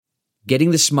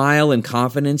Getting the smile and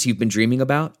confidence you've been dreaming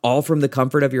about, all from the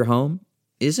comfort of your home,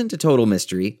 isn't a total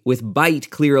mystery with Byte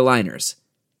clear aligners.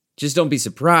 Just don't be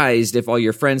surprised if all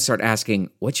your friends start asking,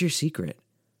 "What's your secret?"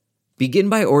 Begin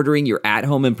by ordering your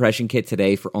at-home impression kit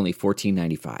today for only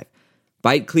 $14.95.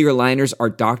 Byte clear aligners are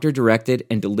doctor-directed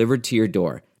and delivered to your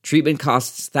door. Treatment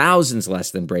costs thousands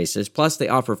less than braces, plus they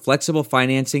offer flexible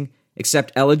financing,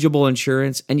 accept eligible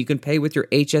insurance, and you can pay with your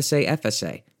HSA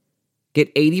FSA. Get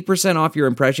 80% off your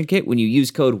impression kit when you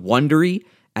use code WONDERY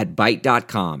at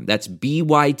Byte.com. That's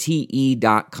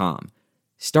BYTE.com.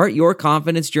 Start your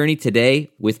confidence journey today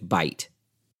with Byte.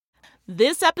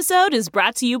 This episode is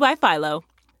brought to you by Philo.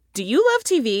 Do you love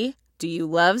TV? Do you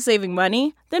love saving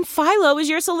money? Then Philo is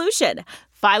your solution.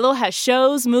 Philo has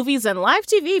shows, movies, and live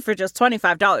TV for just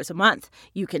 $25 a month.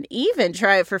 You can even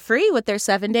try it for free with their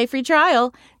 7-day free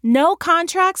trial. No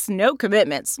contracts, no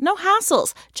commitments, no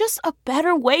hassles. Just a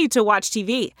better way to watch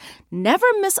TV. Never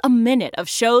miss a minute of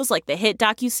shows like the hit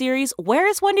docuseries Where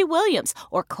is Wendy Williams?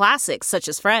 Or classics such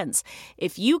as Friends.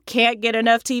 If you can't get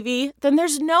enough TV, then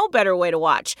there's no better way to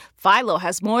watch. Philo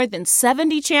has more than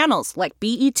 70 channels like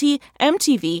BET,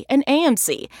 MTV, and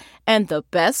AMC. And the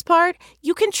best part?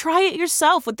 You can try it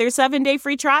yourself with their 7-day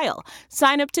free trial.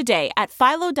 Sign up today at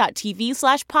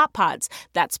philo.tv/poppods.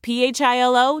 That's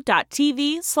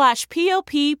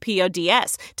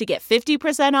philo.tv/POPPODS to get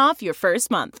 50% off your first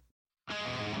month.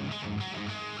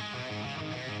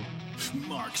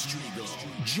 Mark Strigl,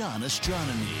 John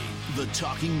Astronomy, the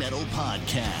Talking Metal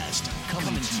Podcast,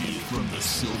 coming to you from the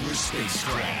Silver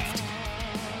Spacecraft.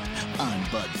 I'm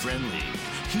Bud Friendly.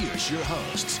 Here's your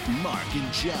hosts, Mark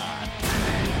and John.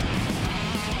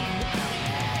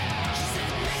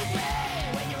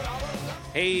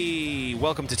 Hey,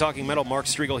 welcome to Talking Metal. Mark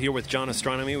Strigl here with John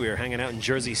Astronomy. We are hanging out in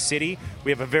Jersey City.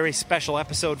 We have a very special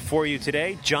episode for you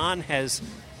today. John has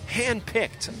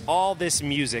handpicked all this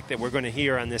music that we're going to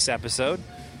hear on this episode.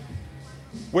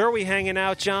 Where are we hanging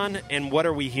out, John, and what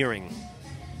are we hearing?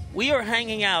 We are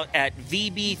hanging out at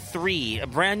VB3, a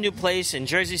brand new place in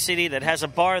Jersey City that has a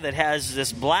bar that has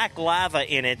this black lava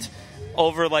in it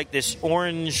over like this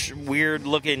orange,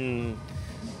 weird-looking,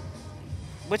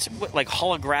 like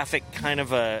holographic kind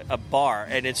of a bar,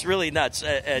 and it's really nuts.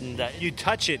 You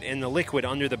touch it, and the liquid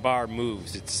under the bar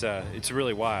moves. It's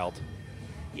really wild.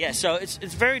 Yeah, so it's a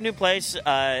very new place.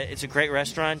 It's a great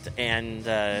restaurant and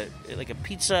like a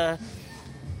pizza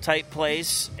type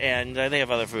place, and they have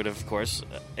other food, of course,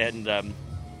 and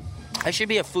I should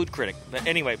be a food critic, but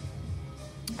anyway,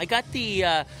 I got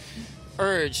the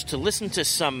urge to listen to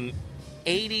some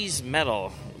 80s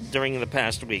metal during the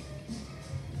past week,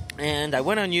 and I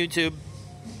went on YouTube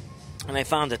and I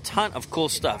found a ton of cool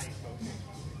stuff,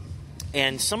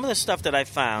 and some of the stuff that I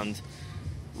found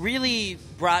really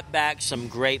brought back some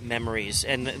great memories,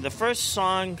 and the first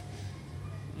song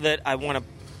that I want to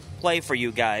play for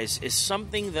you guys is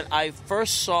something that I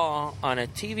first saw on a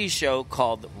TV show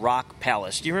called Rock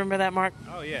Palace. Do you remember that, Mark?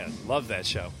 Oh, yeah. Love that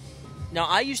show. Now,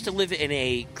 I used to live in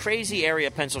a crazy area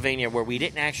of Pennsylvania where we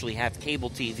didn't actually have cable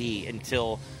TV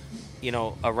until,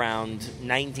 around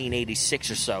 1986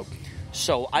 or so.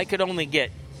 So I could only get,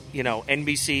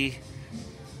 NBC,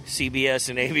 CBS,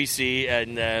 and ABC,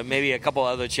 and maybe a couple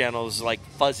other channels like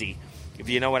Fuzzy, if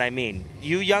you know what I mean.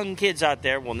 You young kids out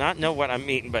there will not know what I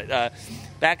mean, but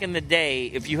back in the day,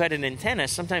 if you had an antenna,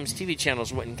 sometimes TV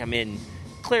channels wouldn't come in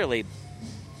clearly.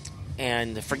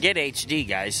 And forget HD,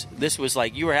 guys. This was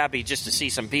like you were happy just to see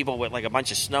some people with like a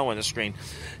bunch of snow on the screen.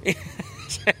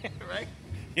 Right?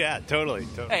 Yeah, totally.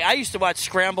 Hey, I used to watch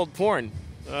scrambled porn.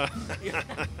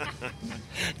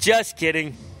 Just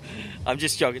kidding. I'm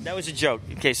just joking. That was a joke,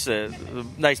 in case the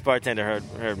nice bartender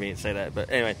heard me say that.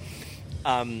 But anyway.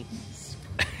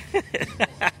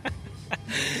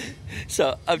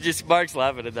 So Mark's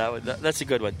laughing at that one. That's a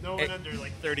good one. No one under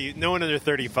 30, no one under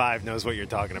 35 knows what you're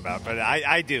talking about, but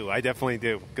I do. I definitely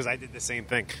do, because I did the same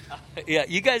thing. Yeah,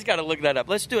 you guys got to look that up.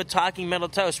 Let's do a Talking Metal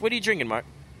toast. What are you drinking, Mark?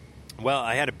 Well,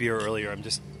 I had a beer earlier. I'm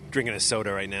just drinking a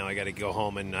soda right now. I got to go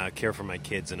home and care for my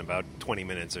kids in about 20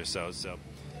 minutes or so. So,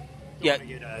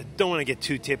 don't want to get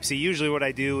too tipsy. Usually, what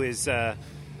I do is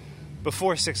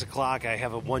before 6 o'clock, I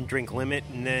have a 1-drink limit,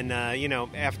 and then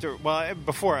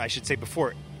before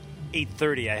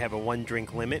 8:30, I have a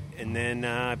 1-drink limit, and then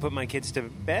I put my kids to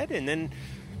bed, and then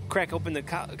crack open the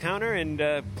counter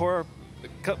and pour a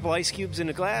couple ice cubes in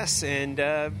a glass, and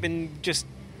been just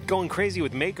going crazy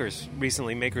with Makers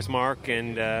recently, Maker's Mark,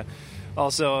 and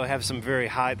also have some very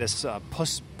high,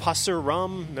 Pusser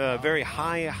rum, very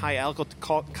high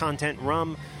alcohol content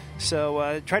rum.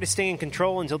 So try to stay in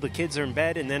control until the kids are in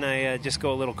bed, and then I just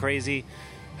go a little crazy,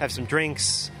 have some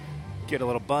drinks, get a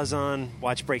little buzz on,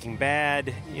 watch Breaking Bad,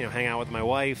 hang out with my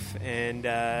wife,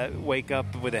 and wake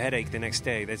up with a headache the next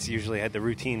day. That's usually how the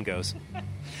routine goes.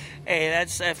 Hey,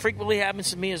 that's frequently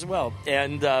happens to me as well.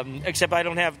 And except I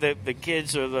don't have the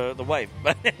kids or the wife.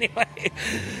 But anyway.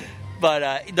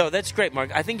 But, no, that's great, Mark.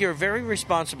 I think you're very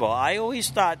responsible. I always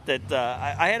thought that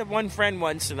I had one friend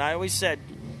once, and I always said,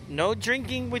 no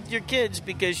drinking with your kids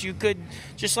because you could,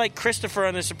 just like Christopher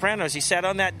on The Sopranos, he sat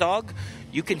on that dog,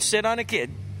 you can sit on a kid.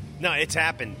 No, it's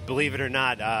happened, believe it or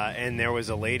not. And there was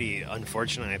a lady,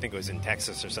 unfortunately, I think it was in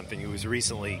Texas or something, who was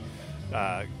recently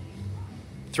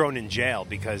thrown in jail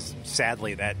because,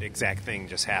 sadly, that exact thing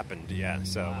just happened. Yeah,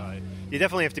 so you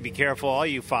definitely have to be careful. All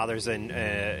you fathers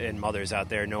and mothers out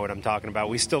there know what I'm talking about.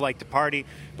 We still like to party,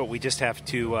 but we just have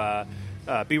to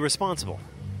be responsible.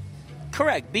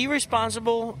 Correct. Be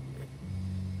responsible.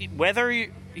 Whether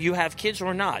you have kids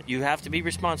or not, you have to be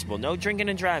responsible. No drinking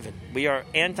and driving. We are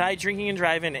anti-drinking and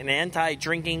driving and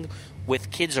anti-drinking with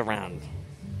kids around.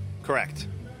 Correct.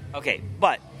 Okay,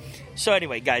 but... So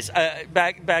anyway, guys,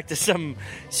 back to some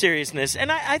seriousness, and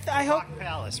I hope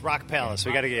Rock Palace.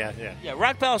 We got to get yeah.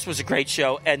 Rock Palace was a great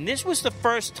show, and this was the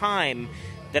first time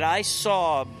that I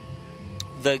saw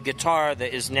the guitar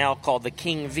that is now called the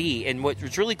King V. And what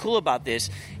was really cool about this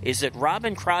is that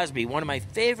Robin Crosby, one of my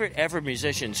favorite ever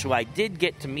musicians, who I did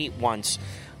get to meet once,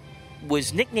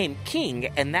 was nicknamed King,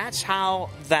 and that's how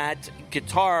that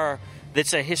guitar,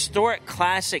 that's a historic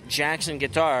classic Jackson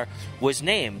guitar, was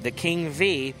named the King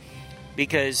V.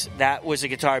 Because that was a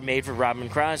guitar made for Robin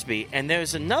Crosby. And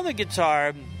there's another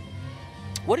guitar.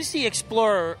 What is the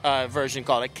Explorer version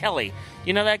called? A Kelly.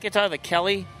 You know that guitar, the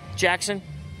Kelly Jackson?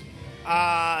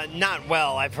 Not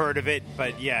well. I've heard of it,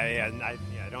 but I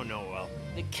don't know well.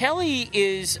 The Kelly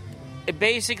is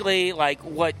basically like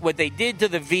what they did to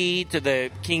the V, to the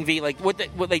King V. Like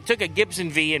what they took a Gibson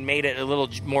V and made it a little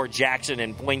more Jackson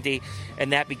and pointy,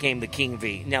 and that became the King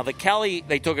V. Now the Kelly,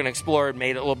 they took an Explorer and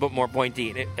made it a little bit more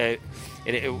pointy.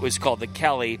 It was called the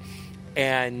Kelly,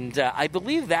 and I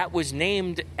believe that was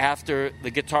named after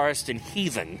the guitarist in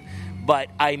Heathen, but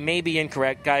I may be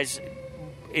incorrect. Guys,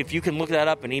 if you can look that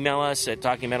up and email us at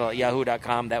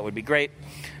talkingmetal@yahoo.com, that would be great.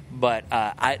 But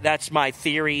that's my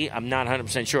theory. I'm not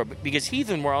 100% sure, but because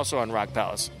Heathen were also on Rock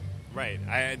Palace. Right.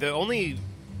 The only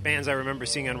bands I remember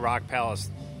seeing on Rock Palace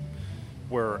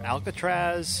were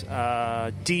Alcatraz,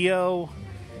 Dio,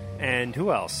 and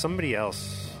who else? Somebody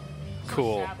else.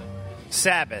 Cool.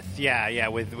 Sabbath. Yeah,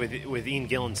 with Ian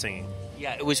Gillan singing.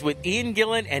 Yeah, it was with Ian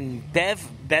Gillan and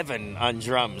Bevan on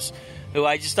drums, who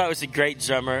I just thought was a great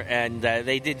drummer, and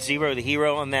they did Zero the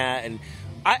Hero on that, and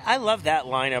I love that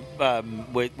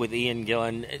lineup with Ian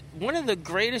Gillan. One of the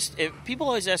greatest... people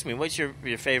always ask me, what's your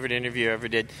favorite interview you ever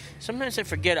did? Sometimes I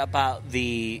forget about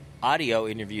the audio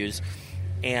interviews,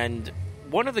 and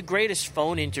one of the greatest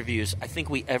phone interviews I think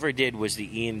we ever did was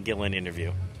the Ian Gillan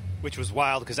interview. Which was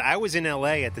wild, because I was in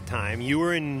L.A. at the time. You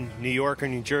were in New York or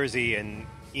New Jersey, and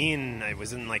Ian, I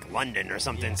was in, like, London or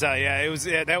something. Yeah.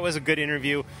 So, that was a good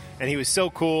interview, and he was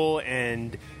so cool,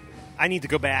 and I need to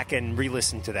go back and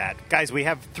re-listen to that. Guys, we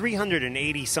have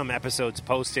 380-some episodes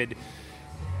posted.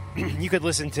 You could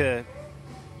listen to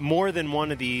more than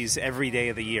one of these every day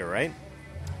of the year, right?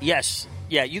 Yes.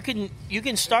 Yeah, you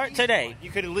can start today. You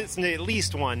could listen to at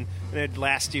least one, and it'd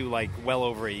last you, like, well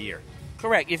over a year.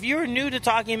 Correct. If you're new to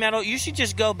Talking Metal, you should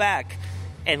just go back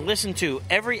and listen to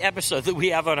every episode that we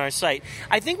have on our site.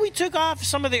 I think we took off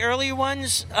some of the earlier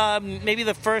ones, maybe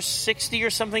the first 60 or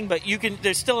something, but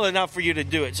there's still enough for you to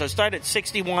do it. So start at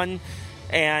 61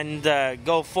 and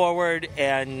go forward,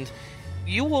 and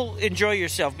you will enjoy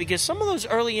yourself, because some of those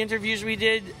early interviews we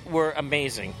did were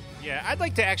amazing. Yeah, I'd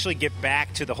like to actually get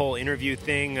back to the whole interview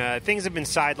thing. Things have been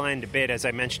sidelined a bit, as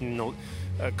I mentioned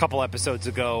a couple episodes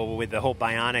ago, with the whole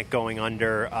Bionic going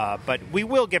under, but we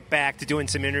will get back to doing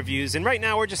some interviews, and right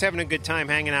now we're just having a good time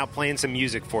hanging out, playing some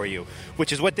music for you,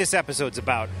 which is what this episode's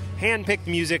about. Hand-picked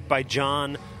music by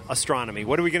John Astronomy.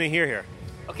 What are we going to hear here?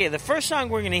 Okay, the first song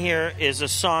we're going to hear is a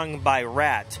song by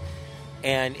Rat,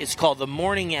 and it's called The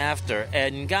Morning After.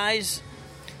 And guys,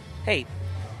 hey,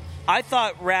 I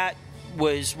thought Rat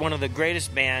was one of the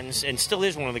greatest bands, and still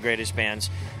is one of the greatest bands.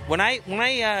 When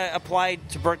I applied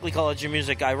to Berklee College of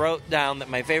Music, I wrote down that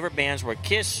my favorite bands were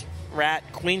Kiss, Rat,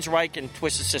 Queensryche, and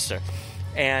Twisted Sister,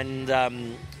 and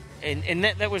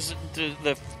that was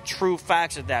the true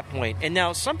facts at that point. And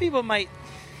now some people might,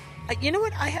 you know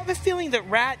what? I have a feeling that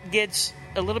Rat gets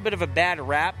a little bit of a bad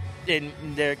rap, and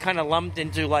they're kind of lumped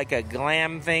into like a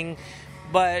glam thing,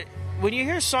 but when you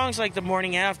hear songs like The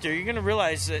Morning After, you're going to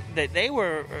realize that they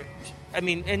were, I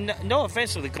mean, and no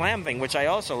offense to the glam thing, which I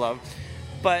also love,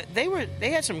 but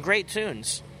they had some great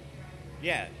tunes.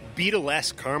 Yeah,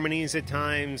 Beatlesque harmonies at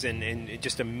times, and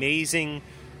just amazing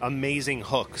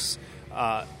hooks,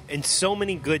 and so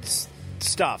many good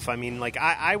stuff. I mean, like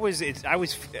I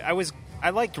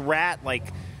liked Rat like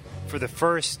for the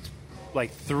first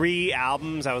like 3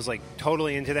 albums. I was like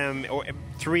totally into them. Or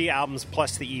 3 albums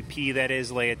plus the EP, that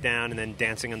is, Lay It Down, and then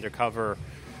Dancing Undercover,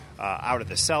 Out of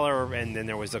the Cellar, and then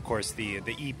there was of course the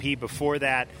EP before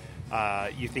that.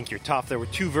 You Think You're Tough. There were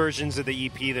 2 versions of the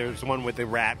EP. There was one with the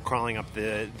rat crawling up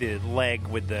the leg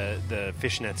with the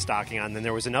fishnet stocking on. Then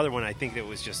there was another one, I think, that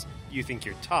was just You Think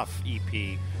You're Tough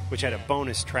EP, which had a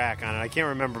bonus track on it. I can't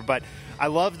remember, but I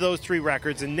loved those 3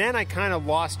 records. And then I kind of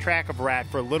lost track of Rat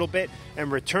for a little bit and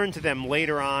returned to them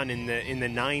later on in the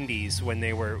 90s when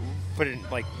they were put in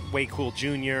like Way Cool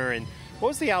Jr. and what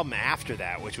was the album after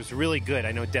that, which was really good?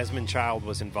 I know Desmond Child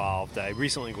was involved. I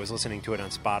recently was listening to it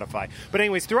on Spotify. But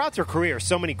anyways, throughout their career,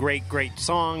 so many great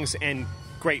songs and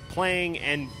great playing,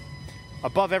 and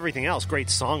above everything else, great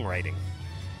songwriting.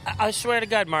 I swear to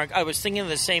God, Mark, I was thinking of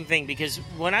the same thing, because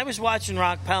when I was watching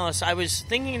Rock Palace, I was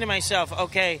thinking to myself,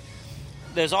 okay,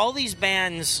 there's all these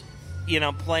bands,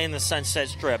 playing the Sunset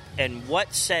Strip, and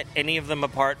what set any of them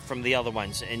apart from the other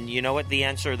ones? And you know what the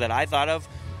answer that I thought of?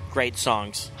 Great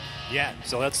songs. Yeah,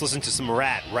 so let's listen to some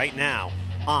Rat right now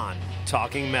on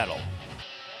Talking Metal.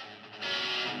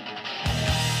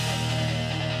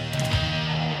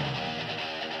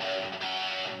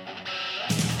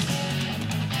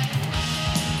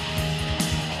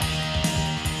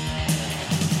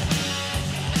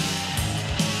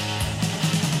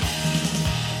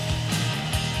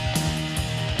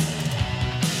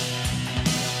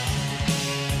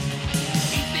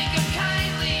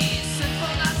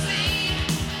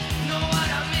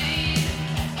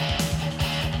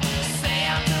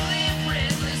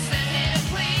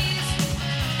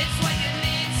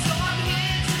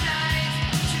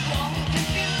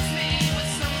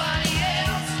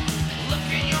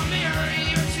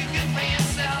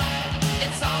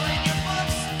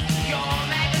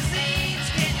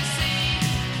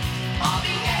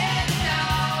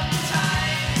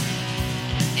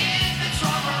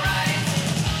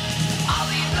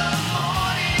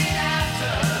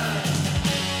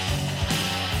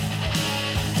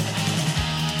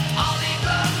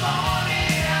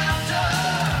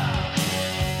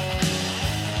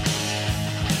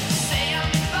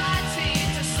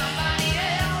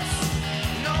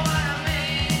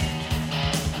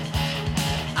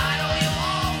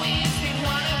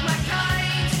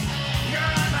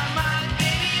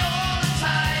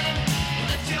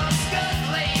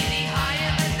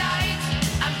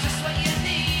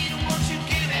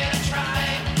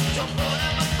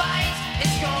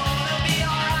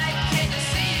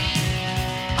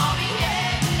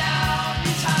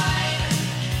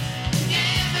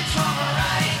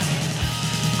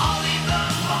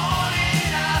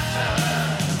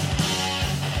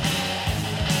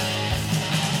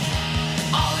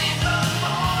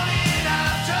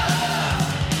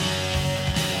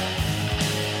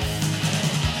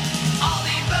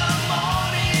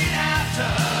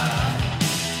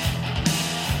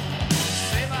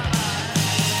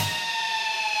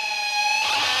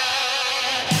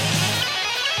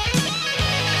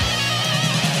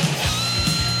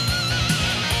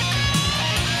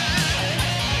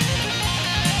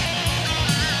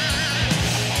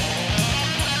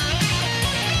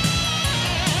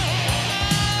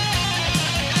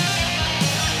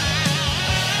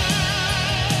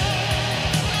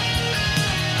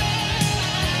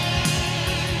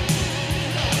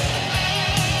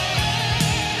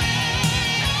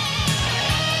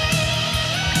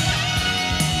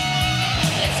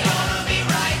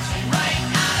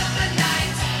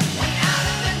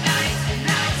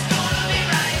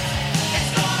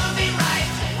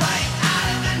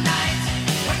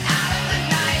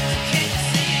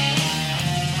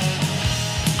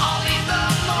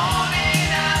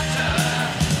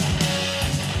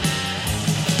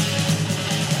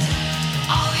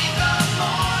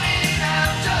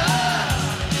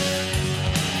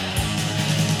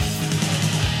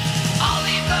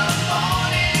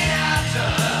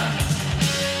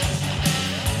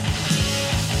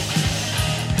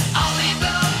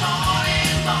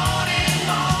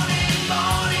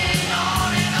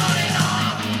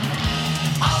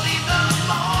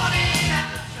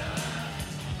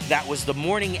 That was The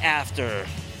Morning After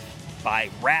by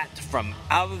Rat from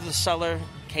Out of the Cellar.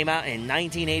 Came out in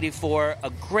 1984. A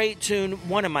great tune,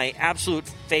 one of my absolute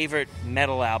favorite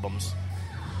metal albums.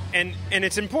 And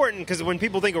it's important because when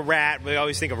people think of Rat, we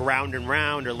always think of Round and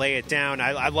Round or Lay It Down.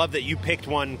 I love that you picked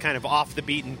one kind of off the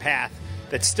beaten path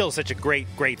that's still such a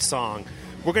great song.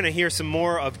 We're going to hear some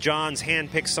more of John's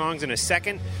hand-picked songs in a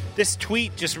second. This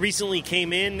tweet just recently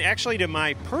came in, actually to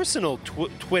my personal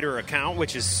Twitter account,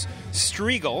 which is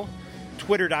Strigl,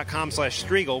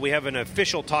 twitter.com/Strigl. We have an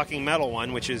official Talking Metal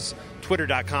one, which is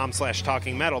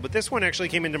twitter.com/Talking Metal. But this one actually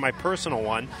came into my personal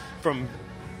one from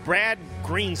Brad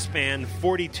Greenspan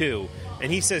 42.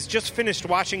 And he says, just finished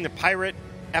watching the Pirate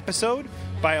episode.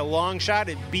 By a long shot,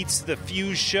 it beats the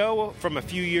Fuse show from a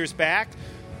few years back.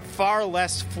 Far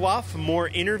less fluff, more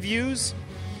interviews,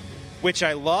 which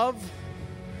I love.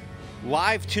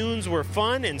 Live tunes were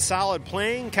fun and solid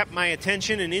playing, kept my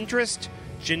attention and interest.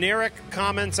 Generic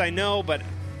comments, I know, but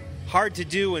hard to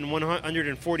do in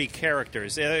 140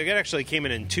 characters. It actually came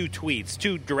in 2 tweets,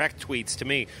 2 direct tweets to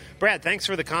me. Brad, thanks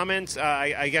for the comments.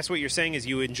 I guess what you're saying is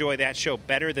you enjoy that show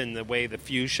better than the way the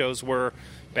Fuse shows were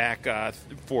back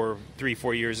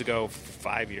 3-4 years ago,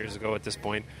 5 years ago at this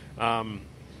point.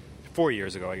 4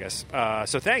 years ago, I guess.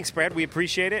 So thanks, Brad. We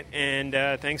appreciate it. And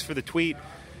thanks for the tweet.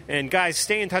 And guys,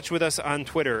 stay in touch with us on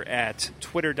Twitter at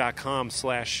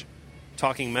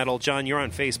twitter.com/Talking Metal. John, you're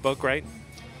on Facebook, right?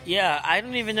 Yeah, I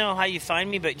don't even know how you find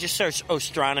me, but just search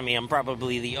Ostronomy. I'm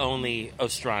probably the only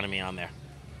Ostronomy on there.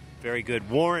 Very good.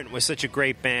 Warrant was such a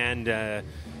great band,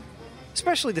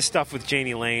 especially the stuff with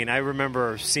Jani Lane. I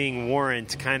remember seeing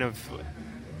Warrant kind of,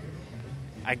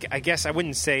 I guess I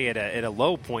wouldn't say at a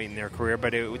low point in their career,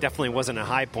 but it definitely wasn't a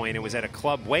high point. It was at a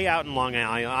club way out in Long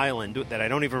Island that I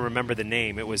don't even remember the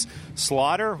name. It was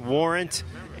Slaughter, Warrant,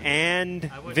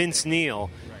 and Vince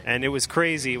Neil, and it was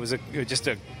crazy. It was just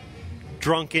a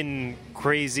drunken,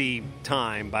 crazy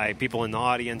time by people in the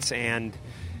audience and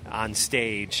on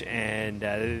stage, and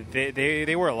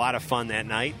they were a lot of fun that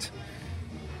night.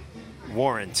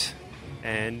 Warrant,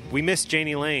 and we missed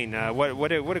Jani Lane.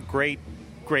 What a great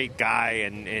guy,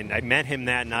 and I met him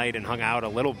that night and hung out a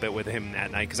little bit with him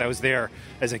that night because I was there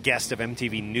as a guest of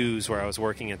MTV News where I was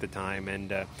working at the time,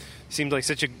 and seemed like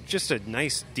just a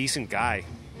nice, decent guy.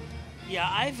 Yeah,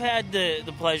 I've had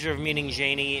the pleasure of meeting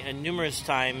Jani numerous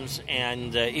times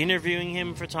and interviewing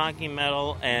him for Talking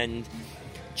Metal, and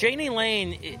Jani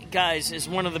Lane, guys, is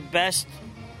one of the best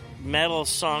metal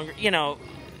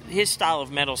his style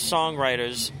of metal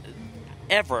songwriters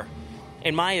ever.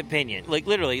 In my opinion, like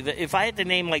literally, if I had to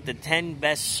name like the 10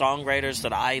 best songwriters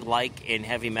that I like in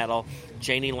heavy metal,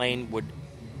 Jani Lane would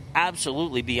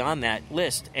absolutely be on that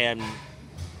list. And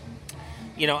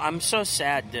I'm so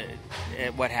sad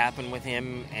at what happened with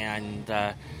him. And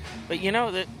but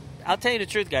I'll tell you the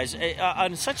truth, guys.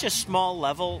 On such a small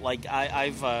level, like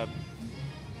I've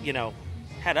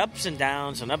had ups and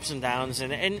downs,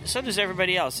 and so does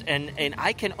everybody else. And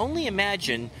I can only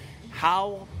imagine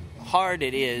how hard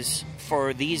it is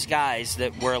for these guys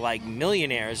that were like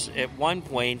millionaires at one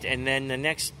point, and then the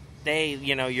next day,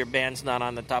 your band's not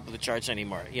on the top of the charts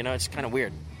anymore. It's kind of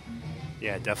weird.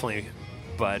 Yeah, definitely.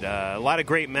 But a lot of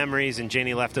great memories, and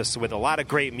Jani left us with a lot of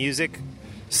great music,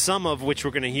 some of which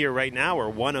we're going to hear right now, or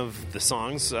one of the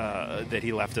songs that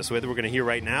he left us with. We're going to hear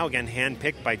right now, again,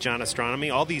 handpicked by John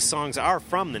Ostronomy. All these songs are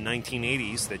from the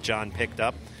 1980s that John picked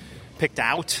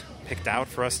out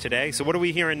for us today. So what are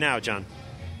we hearing now, John?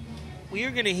 We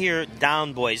are going to hear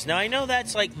Down Boys. Now, I know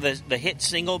that's like the hit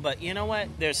single, but you know what?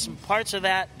 There's some parts of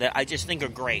that I just think are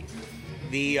great.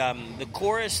 The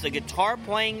chorus, the guitar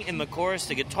playing in the chorus,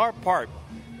 the guitar part,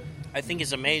 I think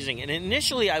is amazing. And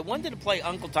initially, I wanted to play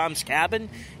Uncle Tom's Cabin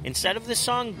instead of this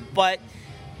song, but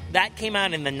that came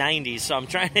out in the 90s, so I'm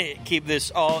trying to keep this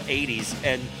all 80s.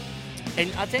 And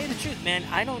I'll tell you the truth, man,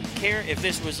 I don't care if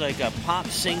this was like a pop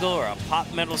single or a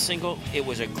pop metal single. It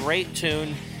was a great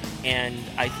tune, and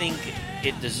I think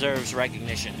it deserves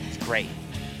recognition. It's great.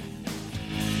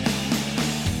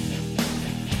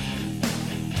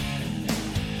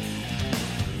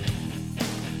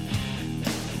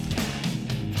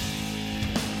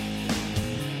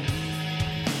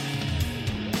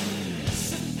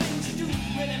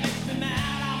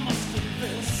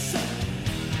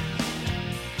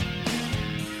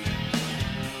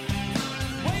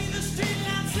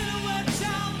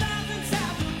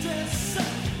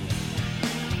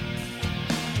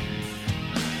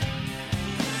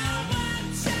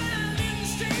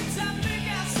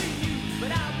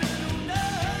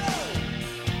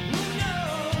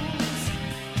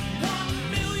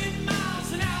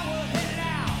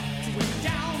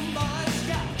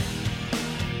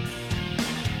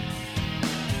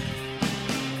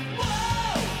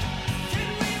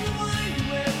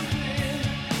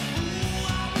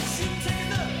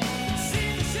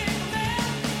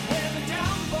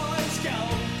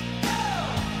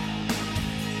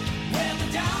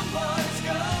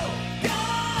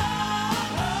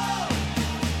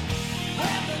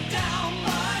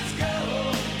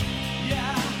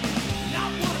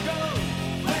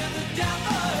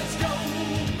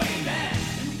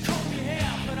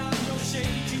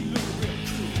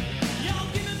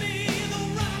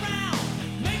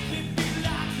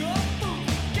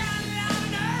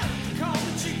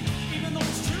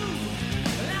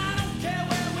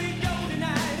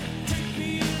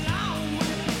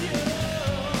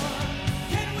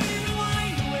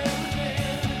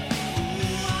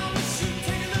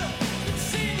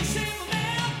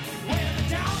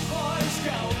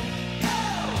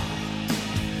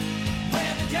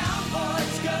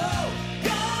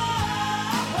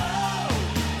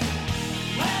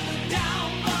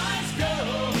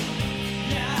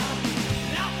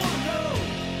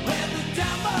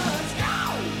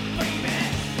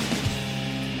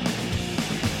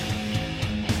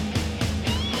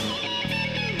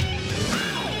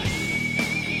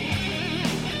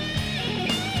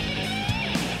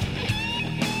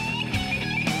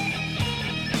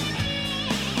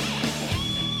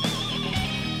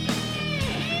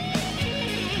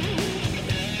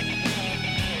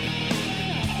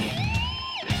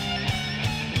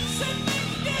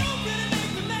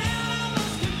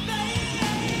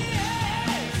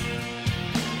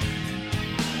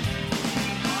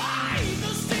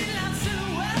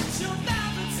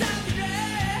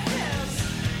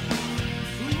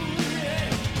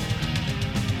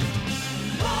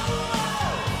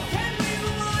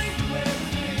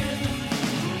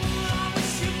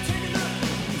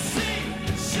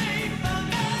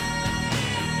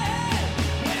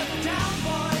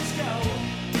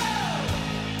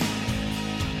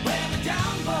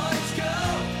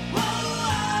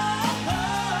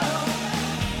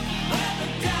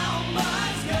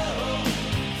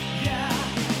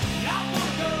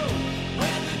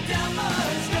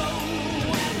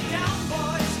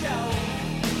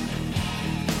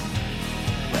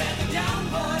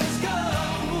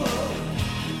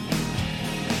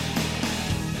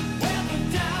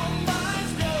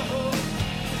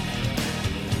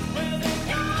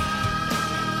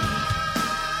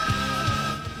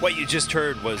 What you just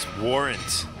heard was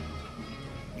Warrant,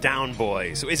 Down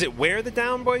Boys. Is it Where the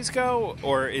Down Boys Go,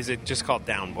 or is it just called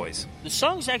Down Boys? The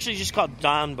song's actually just called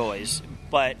Down Boys,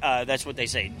 but that's what they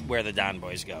say, Where the Down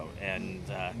Boys Go. And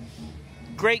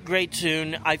great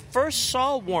tune. I first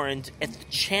saw Warrant at the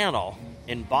Channel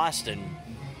in Boston,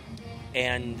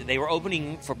 and they were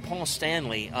opening for Paul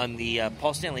Stanley on the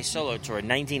Paul Stanley solo tour in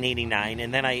 1989.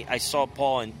 And then I saw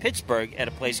Paul in Pittsburgh at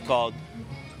a place called,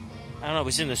 I don't know, it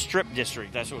was in the Strip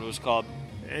District. That's what it was called.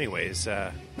 Anyways,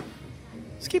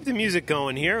 let's keep the music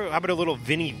going here. How about a little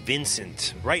Vinnie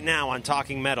Vincent right now on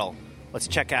Talking Metal? Let's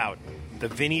check out the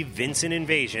Vinnie Vincent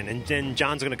Invasion. And then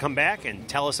John's going to come back and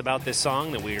tell us about this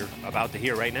song that we're about to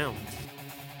hear right now.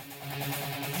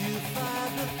 You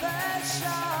find the best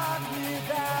shot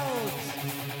without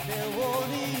their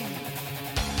warning.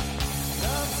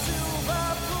 The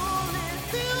silver bullet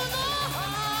through the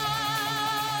heart.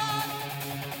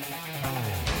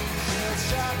 The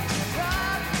shot to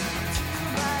drop to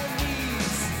my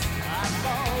knees. I'm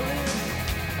falling.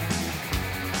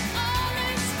 All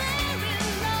is fair in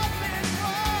love and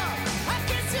war. I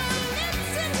kiss your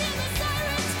lips and hear the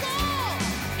sirens call.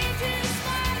 It is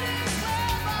fighters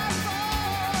where I fall.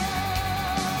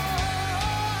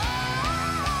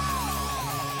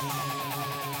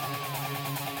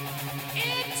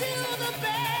 Into the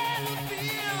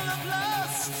battlefield of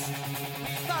lust,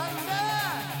 we thunder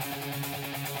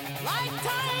like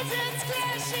titans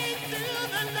crashing through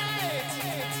the night.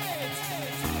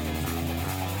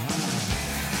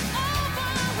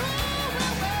 Over who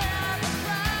will wear the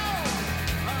crown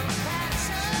of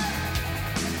passion?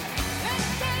 Let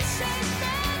passion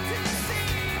fantasy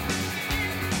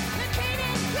begin. The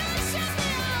painted flesh of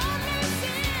the only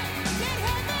sin. Let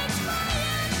heaven's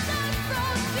fire start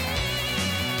from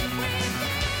deep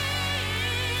within.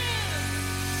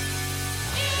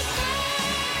 Invasion,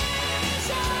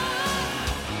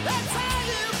 that's how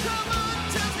you come on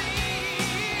to me.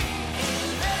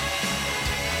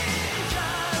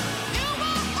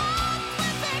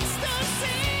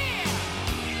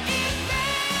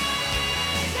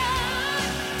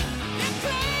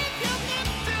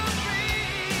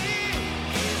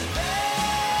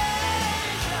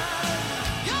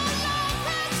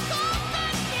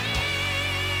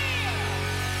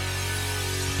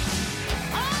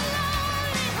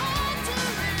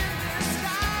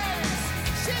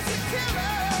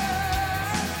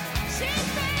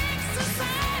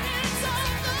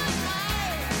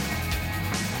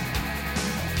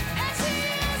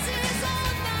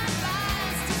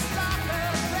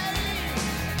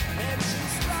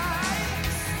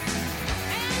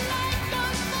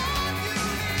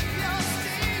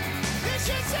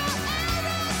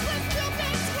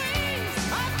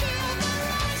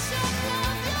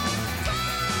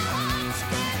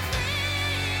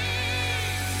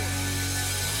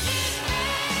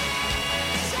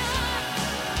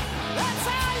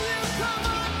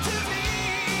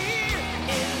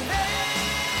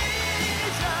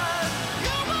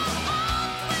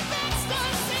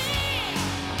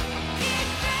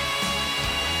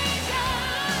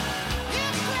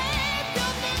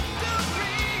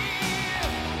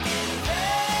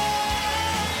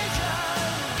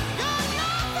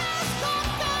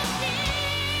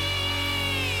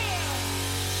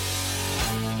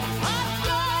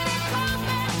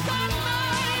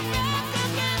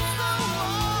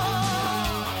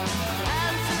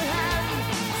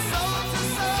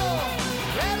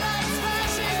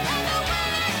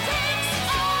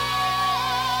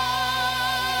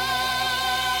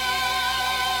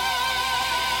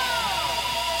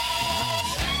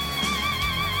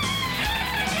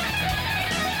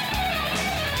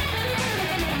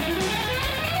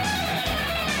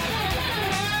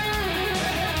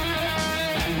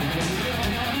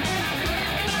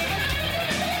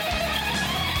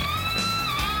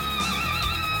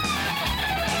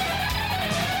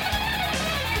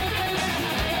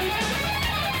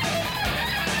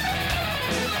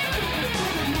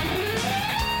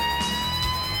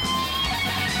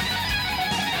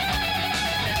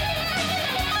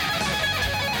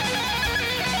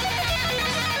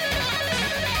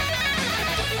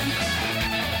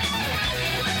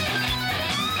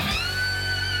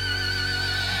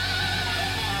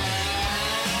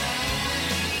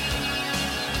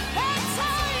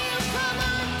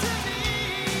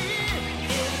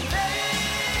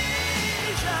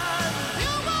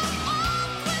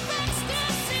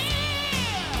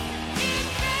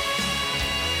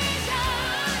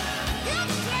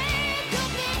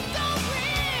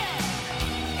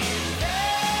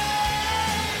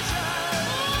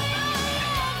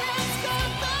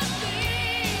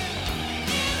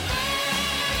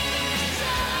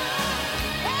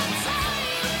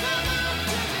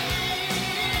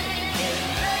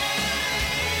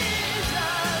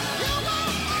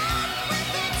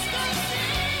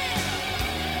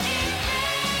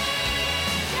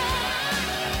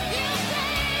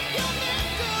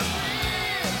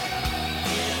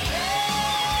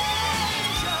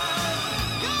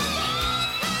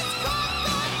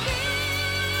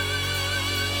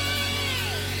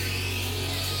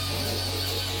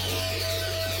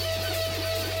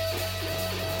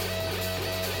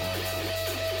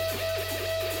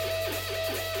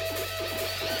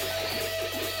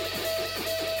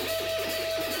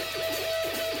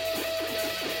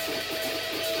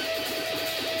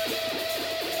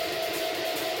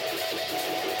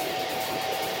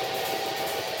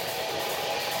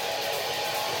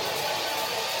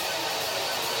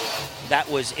 That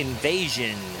was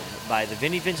Invasion by the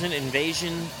Vinnie Vincent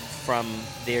Invasion from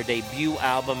their debut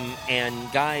album. And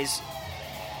guys,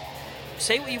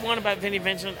 say what you want about Vinnie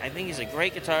Vincent. I think he's a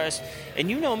great guitarist.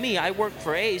 And you know me, I work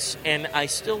for Ace, and I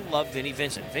still love Vinnie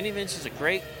Vincent. Vinnie Vincent's a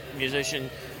great musician.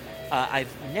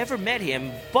 I've never met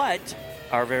him, but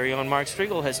our very own Mark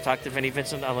Striegel has talked to Vinnie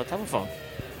Vincent on the telephone.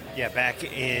 Yeah, back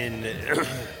in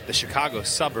the Chicago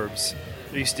suburbs,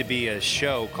 there used to be a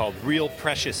show called Real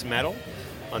Precious Metal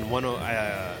on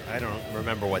I don't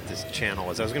remember what this channel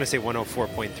was. I was going to say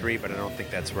 104.3, but I don't think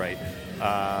that's right.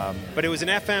 But it was an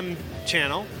FM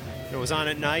channel. It was on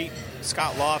at night.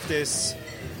 Scott Loftus,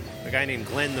 a guy named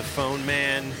Glenn the Phone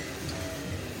Man,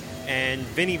 and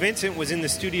Vinnie Vincent was in the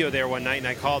studio there one night, and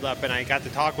I called up and I got to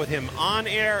talk with him on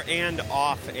air and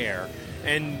off air.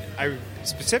 And I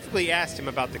specifically asked him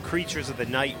about the Creatures of the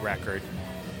Night record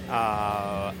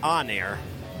on air.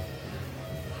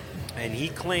 And he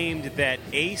claimed that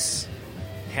Ace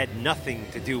had nothing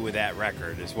to do with that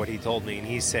record, is what he told me. And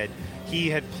he said he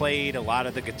had played a lot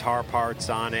of the guitar parts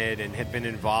on it and had been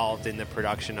involved in the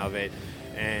production of it.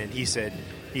 And he said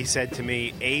to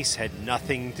me, Ace had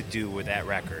nothing to do with that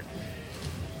record.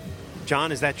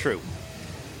 John, is that true?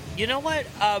 You know what?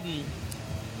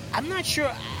 I'm not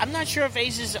sure if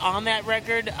Ace is on that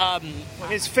record.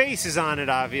 His face is on it,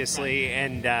 obviously,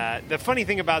 and the funny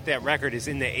thing about that record is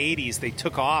in the 80s they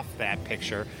took off that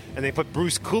picture and they put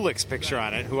Bruce Kulick's picture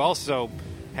on it, who also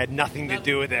had nothing to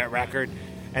do with that record.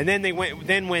 And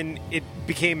then when it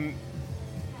became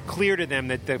clear to them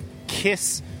that the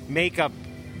Kiss makeup,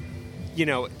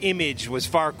 image was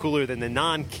far cooler than the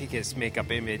non-Kiss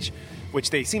makeup image, which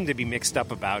they seemed to be mixed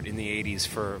up about in the 80s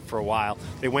for a while,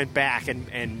 they went back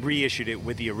and reissued it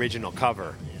with the original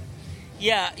cover.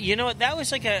 Yeah, you know what? That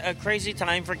was like a crazy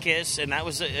time for Kiss, and that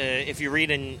was, if you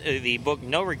read in the book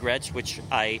No Regrets, which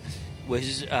I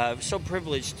was so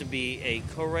privileged to be a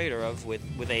co-writer of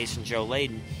with Ace and Joe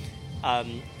Layden,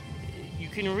 you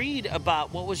can read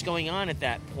about what was going on at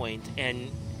that point,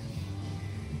 and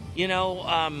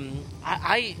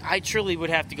I truly would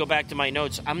have to go back to my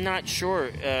notes. I'm not sure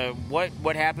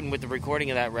what happened with the recording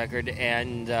of that record,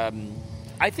 and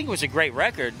I think it was a great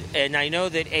record. And I know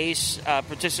that Ace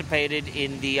participated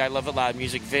in the I Love It Loud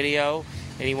music video,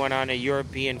 and he went on a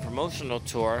European promotional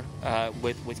tour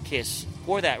with Kiss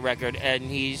for that record, and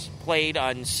he's played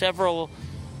on several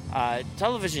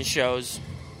television shows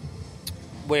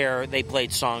where they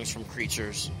played songs from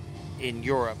Creatures in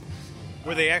Europe.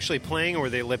 Were they actually playing, or were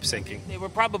they lip-syncing? They were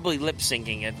probably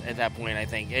lip-syncing at that point, I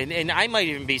think. And I might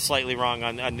even be slightly wrong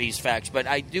on these facts, but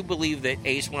I do believe that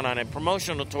Ace went on a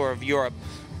promotional tour of Europe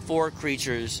for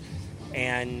Creatures,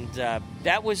 and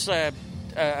that was a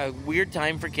weird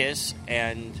time for Kiss.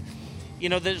 And,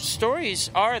 the stories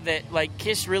are that,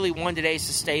 Kiss really wanted Ace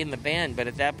to stay in the band, but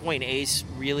at that point, Ace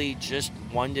really just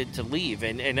wanted to leave.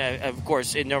 And of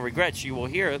course, in No Regrets, you will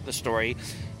hear the story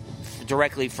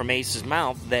directly from Ace's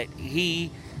mouth that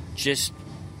he just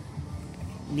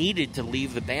needed to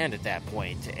leave the band at that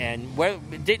point. And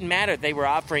it didn't matter. They were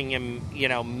offering him,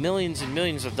 millions and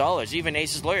millions of dollars. Even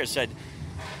Ace's lawyer said,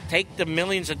 take the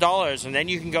millions of dollars and then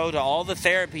you can go to all the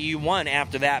therapy you want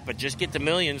after that, but just get the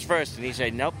millions first. And he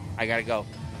said, nope, I got to go.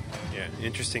 Yeah,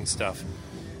 interesting stuff.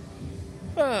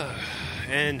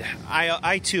 And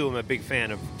I, too, am a big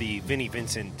fan of the Vinnie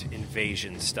Vincent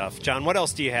Invasion stuff. John, what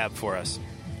else do you have for us?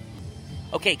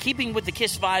 Okay, keeping with the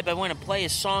Kiss vibe, I want to play a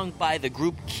song by the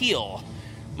group Keel.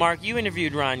 Mark, you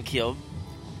interviewed Ron Keel.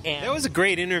 And that was a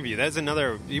great interview. That's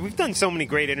another... We've done so many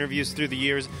great interviews through the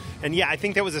years. And, yeah, I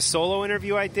think that was a solo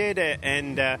interview I did.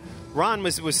 And Ron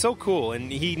was so cool. And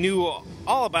he knew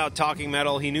all about Talking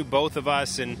Metal. He knew both of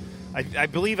us. And I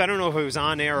believe... I don't know if it was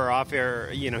on air or off air.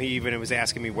 He even was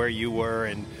asking me where you were.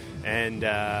 And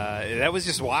that was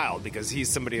just wild because he's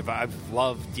somebody I've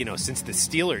loved, since the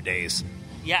Steeler days.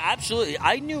 Yeah, absolutely.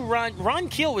 I knew Ron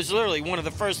Keel was literally one of the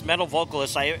first metal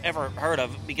vocalists I ever heard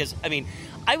of because,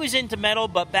 I was into metal,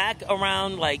 but back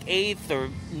around 8th or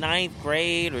 9th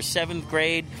grade or 7th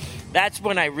grade, that's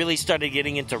when I really started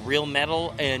getting into real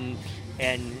metal, and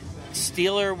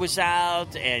Steeler was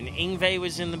out, and Yngwie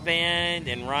was in the band,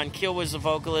 and Ron Keel was the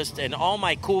vocalist, and all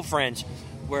my cool friends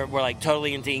were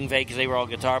totally into Yngwie because they were all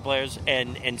guitar players,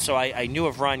 and so I knew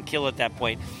of Ron Keel at that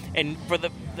point. And for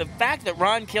the fact that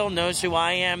Ron Keel knows who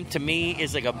I am, to me,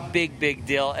 is a big, big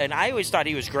deal. And I always thought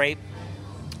he was great.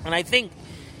 And I think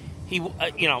he,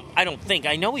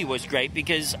 I know he was great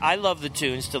because I love the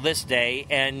tunes to this day.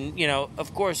 And,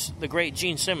 of course, the great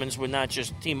Gene Simmons would not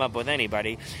just team up with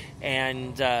anybody.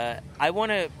 And I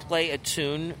want to play a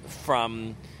tune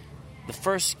from the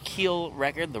first Keel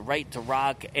record, The Right to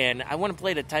Rock. And I want to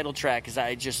play the title track because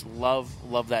I just love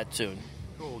that tune.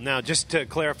 Cool. Now, just to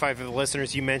clarify for the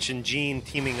listeners, you mentioned Gene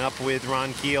teaming up with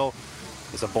Ron Keel.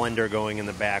 There's a blender going in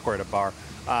the back. We're at a bar.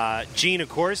 Gene, of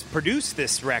course, produced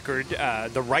this record,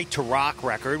 the Right to Rock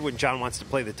record, when John wants to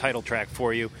play the title track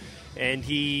for you. And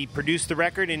he produced the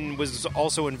record and was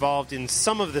also involved in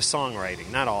some of the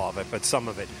songwriting. Not all of it, but some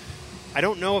of it. I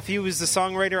don't know if he was the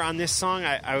songwriter on this song.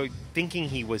 I'm thinking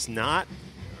he was not,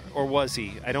 or was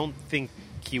he? I don't think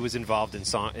he was involved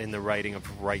in the writing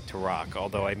of Right to Rock,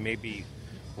 although I may be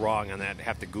wrong on that. I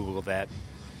have to Google that.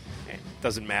 It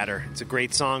doesn't matter. It's a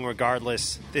great song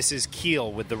regardless. This is Keel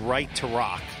with the Right to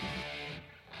Rock.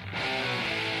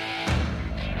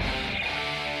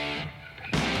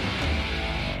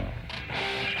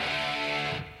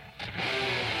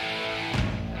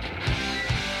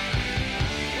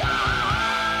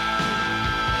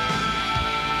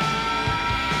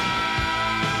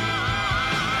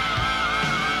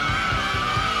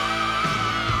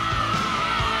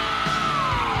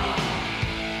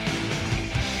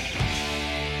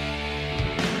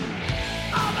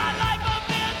 All my life I've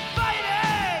been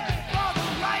fighting for the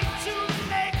right to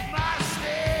make my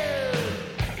stand.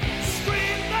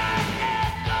 Scream my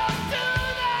anthem to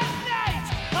the night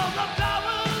of the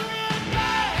power in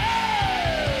my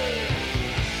head.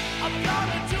 I'm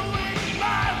gonna do it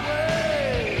my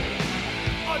way,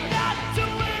 or not do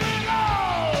it at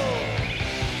all.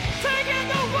 Taking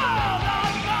the world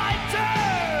on my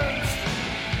terms.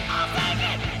 I'll take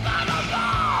it by the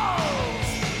balls.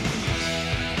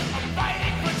 I'm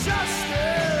fighting for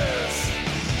justice,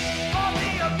 for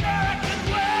the American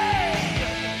way.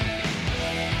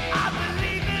 I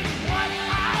believe in what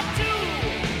I do,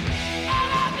 and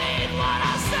I mean what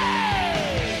I say.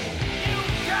 You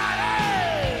got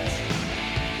it,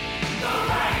 the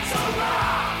right to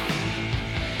rock.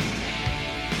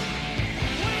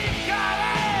 We've got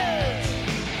it,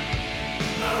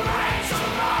 the right to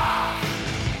rock.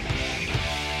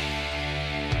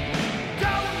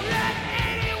 Don't let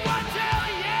anyone tell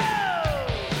you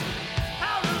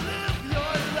how to live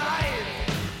your life.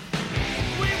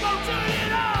 We won't turn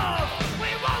it off, we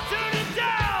won't turn it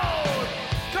down,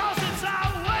 'cause it's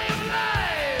our way of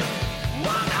life.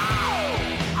 Well, now,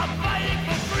 I'm fighting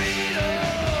for freedom,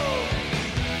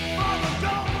 for the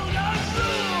golden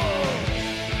rule,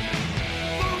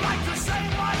 the right to say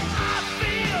what I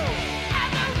feel, and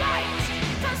the right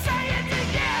to say it to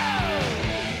you.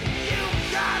 You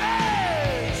got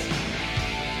it,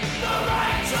 the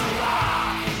right to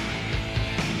rock.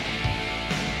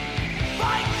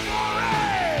 Fight for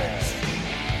it,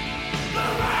 the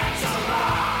right to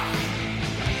rock.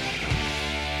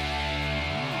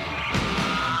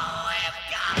 We've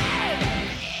got it,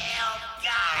 you've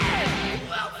got it.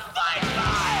 We'll fight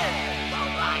for it, the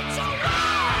right to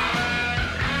rock.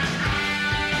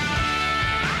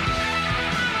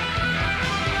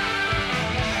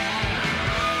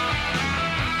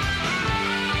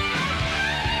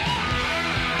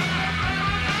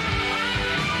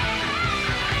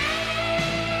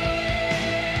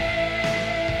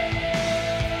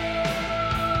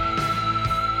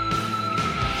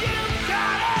 You've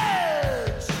got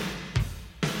it,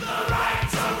 the right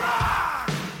to rock.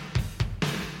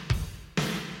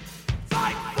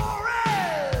 Fight for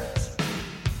it,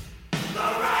 the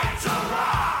right to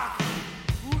rock.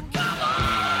 Come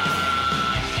on,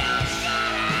 you've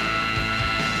got it,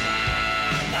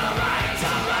 the right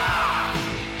to rock.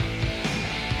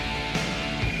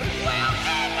 We'll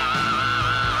keep on,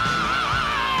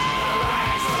 the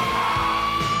right to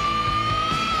rock.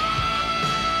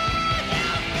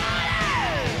 You've got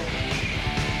it,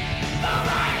 the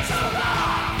right to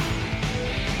rock.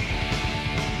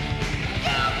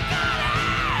 You've got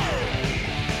it,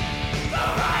 the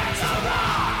right to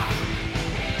rock.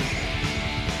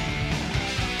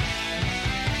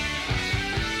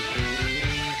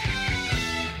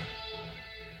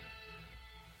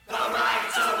 The right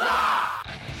to rock.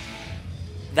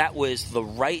 That was The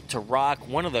Right to Rock,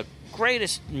 one of the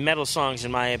greatest metal songs,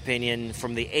 in my opinion,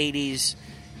 from the 80s.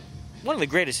 One of the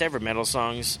greatest ever metal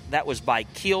songs. That was by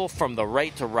Keel from The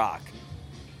Right to Rock,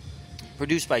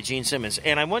 produced by Gene Simmons.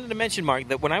 And I wanted to mention, Mark,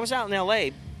 that when I was out in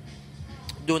L.A.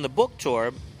 doing the book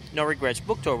tour, No Regrets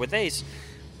book tour with Ace,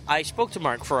 I spoke to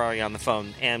Mark Ferrari on the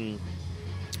phone, and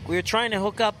we were trying to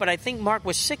hook up, but I think Mark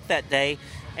was sick that day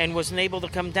and wasn't able to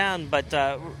come down. But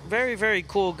very, very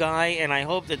cool guy, and I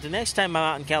hope that the next time I'm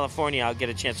out in California, I'll get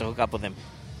a chance to hook up with him.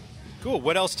 Cool.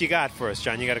 What else do you got for us,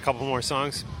 John? You got a couple more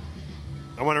songs?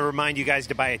 I want to remind you guys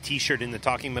to buy a T-shirt in the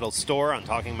Talking Metal store on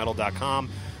TalkingMetal.com.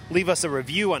 Leave us a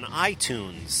review on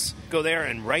iTunes. Go there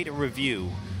and write a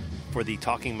review for the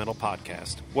Talking Metal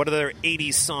podcast. What other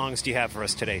 80s songs do you have for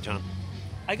us today, John?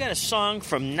 I got a song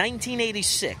from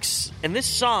 1986, and this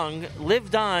song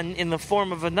lived on in the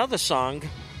form of another song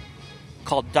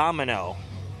called Domino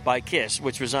by Kiss,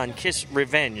 which was on Kiss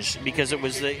Revenge, because it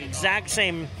was the exact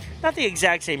same, not the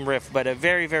exact same riff, but a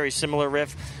very, very similar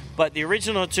riff. But the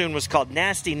original tune was called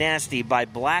Nasty Nasty by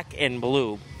Black and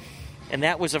Blue. And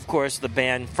that was, of course, the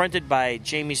band fronted by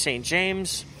Jamie St.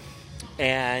 James,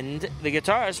 and the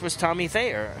guitarist was Tommy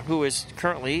Thayer, who is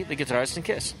currently the guitarist in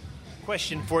Kiss.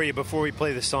 Question for you before we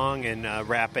play the song and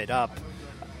wrap it up.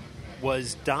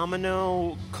 Was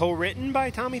Domino co-written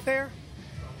by Tommy Thayer?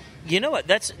 You know what?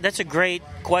 That's a great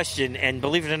question, and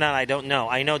believe it or not, I don't know.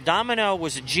 I know Domino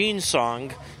was a Gene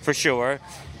song, for sure,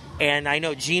 and I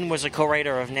know Gene was a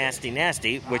co-writer of Nasty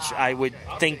Nasty, which I would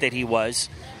think that he was.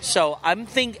 So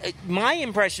my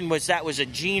impression was that was a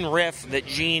Gene riff that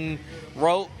Gene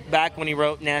wrote back when he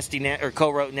wrote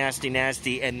co-wrote Nasty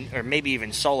Nasty, or maybe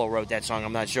even solo wrote that song,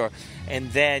 I'm not sure,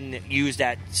 and then used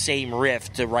that same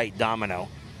riff to write Domino.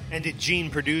 And did Gene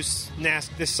produce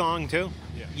this song too?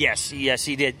 Yeah. Yes,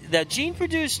 he did. Now, Gene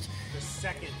produced The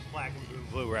second Black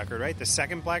and Blue record, right? The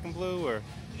second Black and Blue, or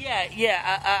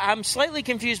I'm slightly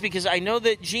confused because I know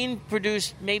that Gene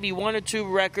produced maybe one or two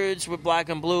records with Black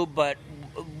and Blue, but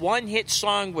one hit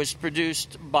song was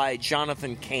produced by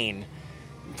Jonathan Cain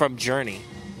from Journey.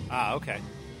 Ah, okay.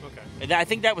 And I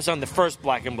think that was on the first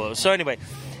Black and Blue. So anyway,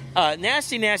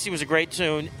 Nasty Nasty was a great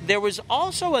tune. There was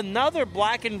also another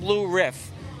Black and Blue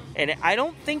riff, and I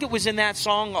don't think it was in that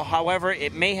song, however,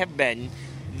 it may have been,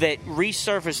 that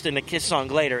resurfaced in a Kiss song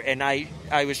later. And I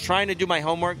was trying to do my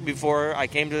homework before I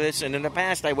came to this, and in the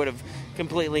past I would have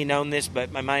completely known this,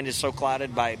 but my mind is so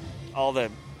clouded by all the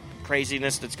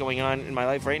craziness that's going on in my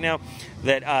life right now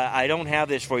that I don't have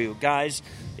this for you. Guys,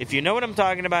 if you know what I'm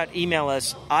talking about, email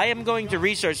us. I am going to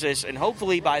research this, and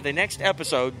hopefully by the next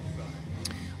episode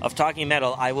of Talking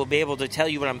Metal, I will be able to tell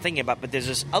you what I'm thinking about. But there's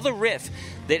this other riff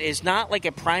that is not like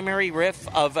a primary riff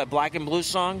of a Black and Blue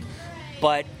song,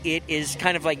 but it is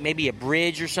kind of like maybe a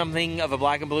bridge or something of a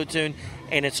Black and Blue tune,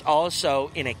 and it's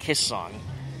also in a Kiss song.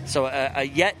 So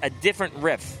yet a different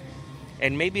riff.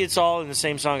 And maybe it's all in the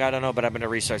same song, I don't know, but I'm going to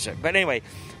research it. But anyway,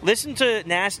 listen to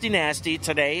Nasty Nasty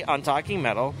today on Talking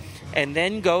Metal, and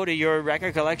then go to your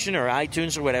record collection or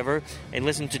iTunes or whatever and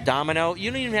listen to Domino.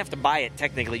 You don't even have to buy it,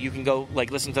 technically. You can go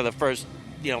listen to the first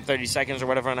 30 seconds or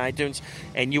whatever on iTunes,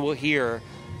 and you will hear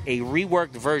a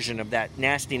reworked version of that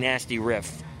Nasty Nasty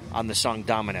riff on the song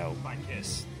Domino by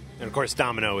Kiss. And of course,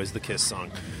 Domino is the Kiss song.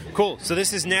 Cool. So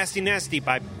this is Nasty Nasty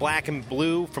by Black and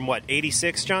Blue from what,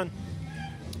 86, John?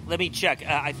 Let me check.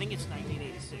 I think it's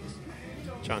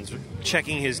 1986. John's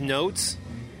checking his notes.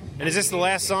 And is this the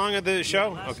last song of the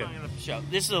show? Okay.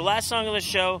 This is the last song of the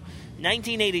show,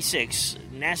 1986,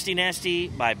 Nasty Nasty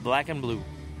by Black and Blue.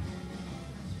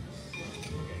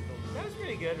 That was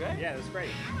pretty good, right? Yeah, that's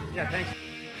great. Yeah, thanks.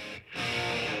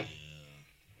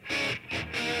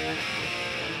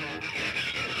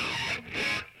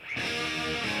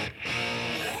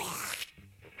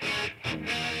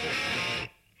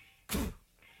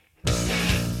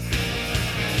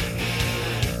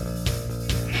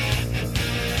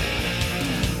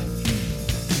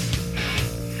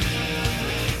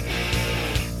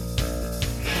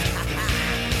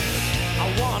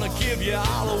 Give you all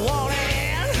I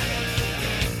wanted,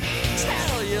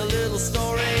 tell you a little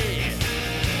story.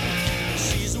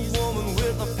 She's a woman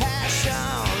with a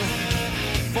passion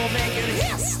for making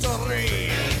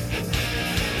history.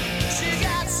 She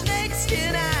got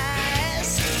snakeskin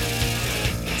eyes,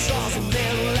 draws a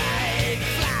men like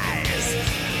flies.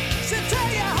 She'll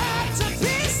tear your heart to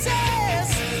pieces,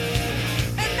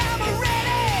 and I'm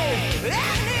ready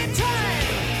anytime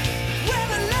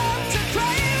with a love to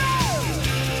crave.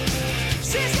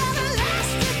 She's got a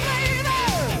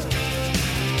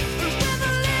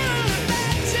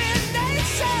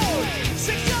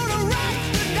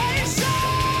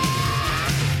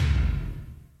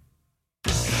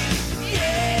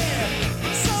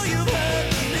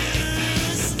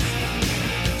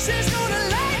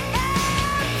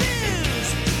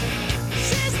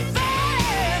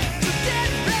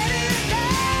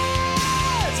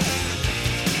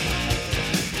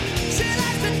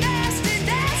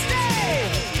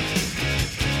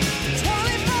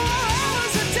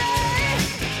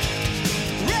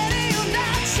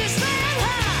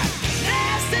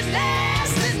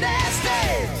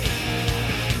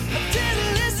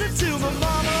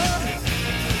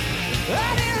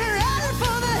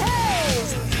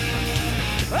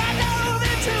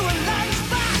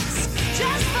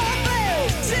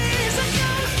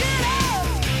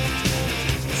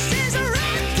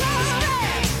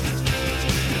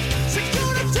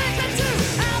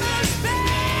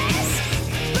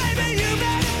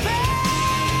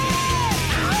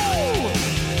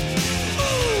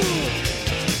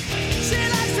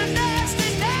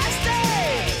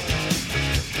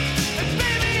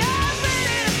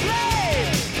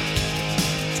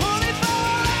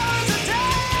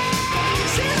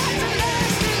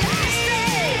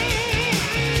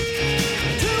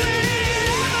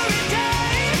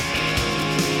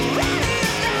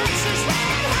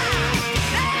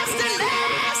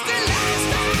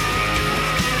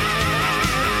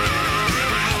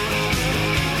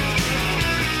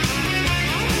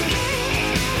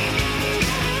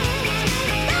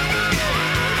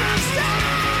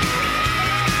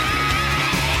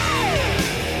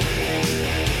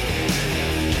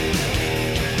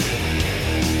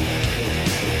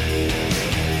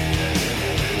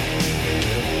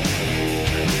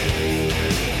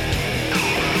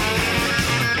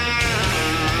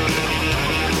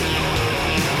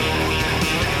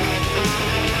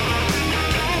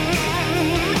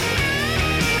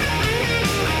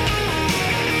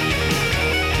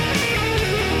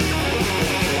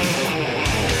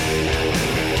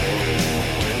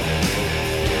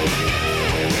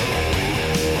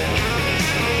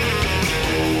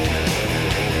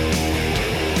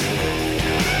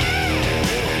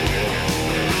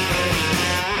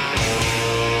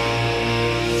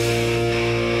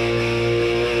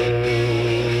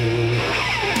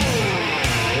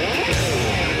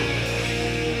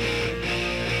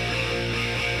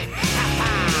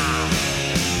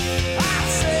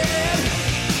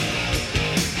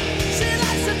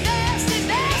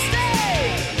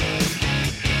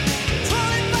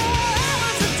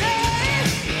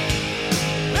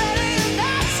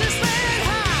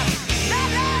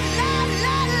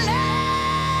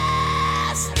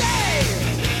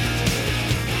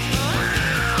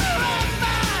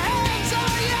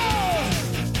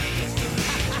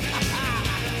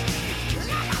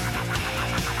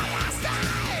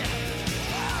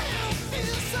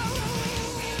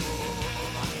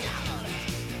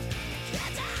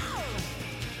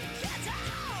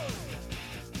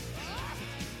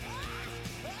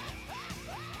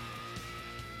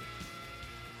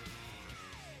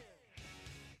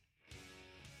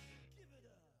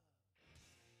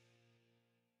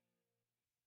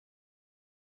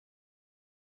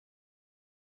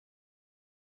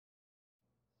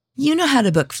You know how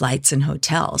to book flights and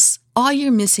hotels. All you're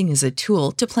missing is a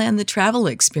tool to plan the travel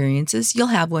experiences you'll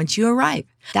have once you arrive.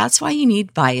 That's why you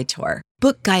need Viator.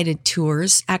 Book guided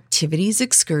tours, activities,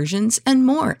 excursions, and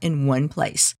more in one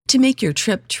place to make your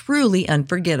trip truly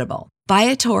unforgettable.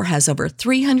 Viator has over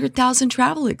 300,000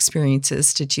 travel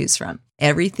experiences to choose from.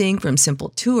 Everything from simple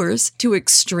tours to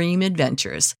extreme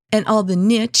adventures and all the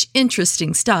niche,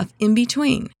 interesting stuff in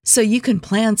between. So you can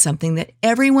plan something that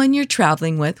everyone you're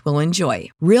traveling with will enjoy.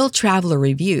 Real traveler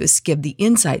reviews give the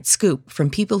inside scoop from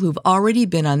people who've already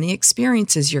been on the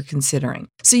experiences you're considering.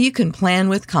 So you can plan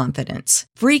with confidence.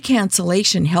 Free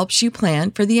cancellation helps you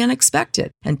plan for the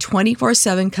unexpected. And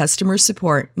 24/7 customer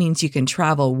support means you can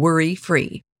travel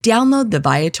worry-free. Download the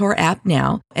Viator app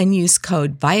now and use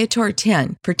code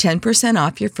Viator10 for 10%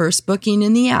 off your first booking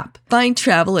in the app. Find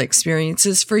travel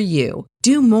experiences for you.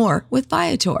 Do more with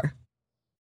Viator.